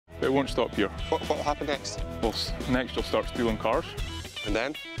it won't stop here. What will happen next? Well, next you'll start stealing cars. And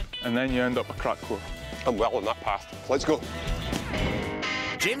then? And then you end up a crack whore. I'm well on that path. Let's go.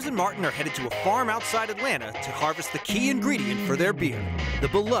 James and Martin are headed to a farm outside Atlanta to harvest the key ingredient for their beer, the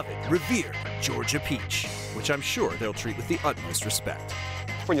beloved, revered Georgia peach, which I'm sure they'll treat with the utmost respect.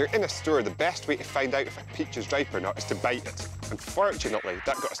 When you're in a store, the best way to find out if a peach is ripe or not is to bite it. Unfortunately,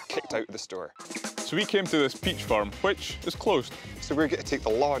 that got us kicked out of the store. So we came to this peach farm, which is closed. So we're going to take the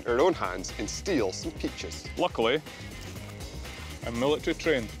law into our own hands and steal some peaches. Luckily, I'm military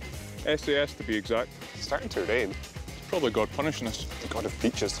trained. SAS to be exact. It's starting to rain. It's probably God punishing us. The god of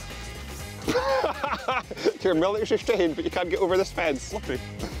peaches. You're military trained, but you can't get over this fence. Fluffy.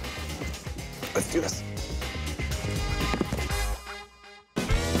 Let's do this.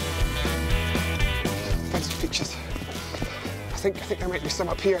 Find some peaches. I think there might be some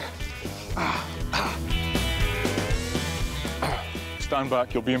up here. Stand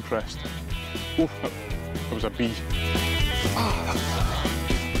back, you'll be impressed. Oh, that was a bee.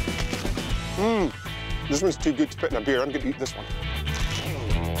 This one's too good to put in a beer. I'm going to eat this one.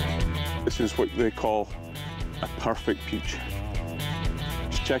 This is what they call a perfect peach.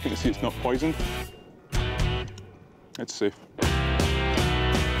 Just checking to see it's not poisoned. It's safe.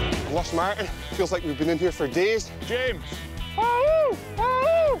 I've lost Martin. Feels like we've been in here for days. James!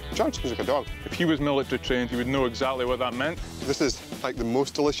 George seems like a dog. If he was military trained, he would know exactly what that meant. This is like the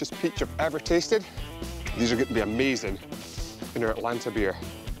most delicious peach I've ever tasted. These are going to be amazing in our Atlanta beer.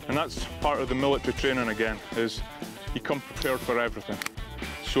 And that's part of the military training again, is you come prepared for everything.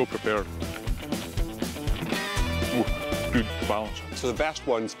 So prepared. Ooh, good balance. So the best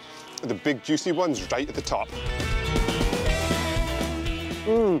ones are the big juicy ones right at the top.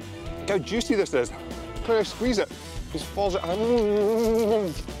 Look how juicy this is. When I squeeze it, it just falls out.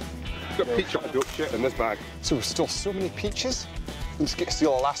 Got peach up dope shit in this bag. So we've still so many peaches. We just get to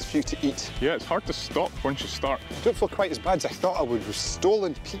steal the last few to eat. Yeah, it's hard to stop once you start. I don't feel quite as bad as I thought I would with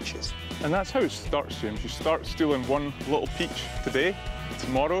stolen peaches. And that's how it starts, James. You start stealing one little peach today,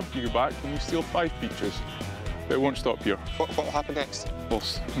 tomorrow you go back and you steal 5 peaches. But it won't stop here. What will happen next? Well,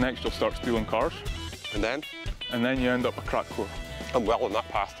 next you'll start stealing cars. And then? And then you end up a crack whore. I'm well on that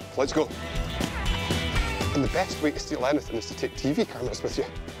path. Let's go. And the best way to steal anything is to take TV cameras with you.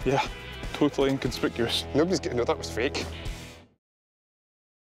 Yeah, totally inconspicuous. Nobody's going to know that was fake.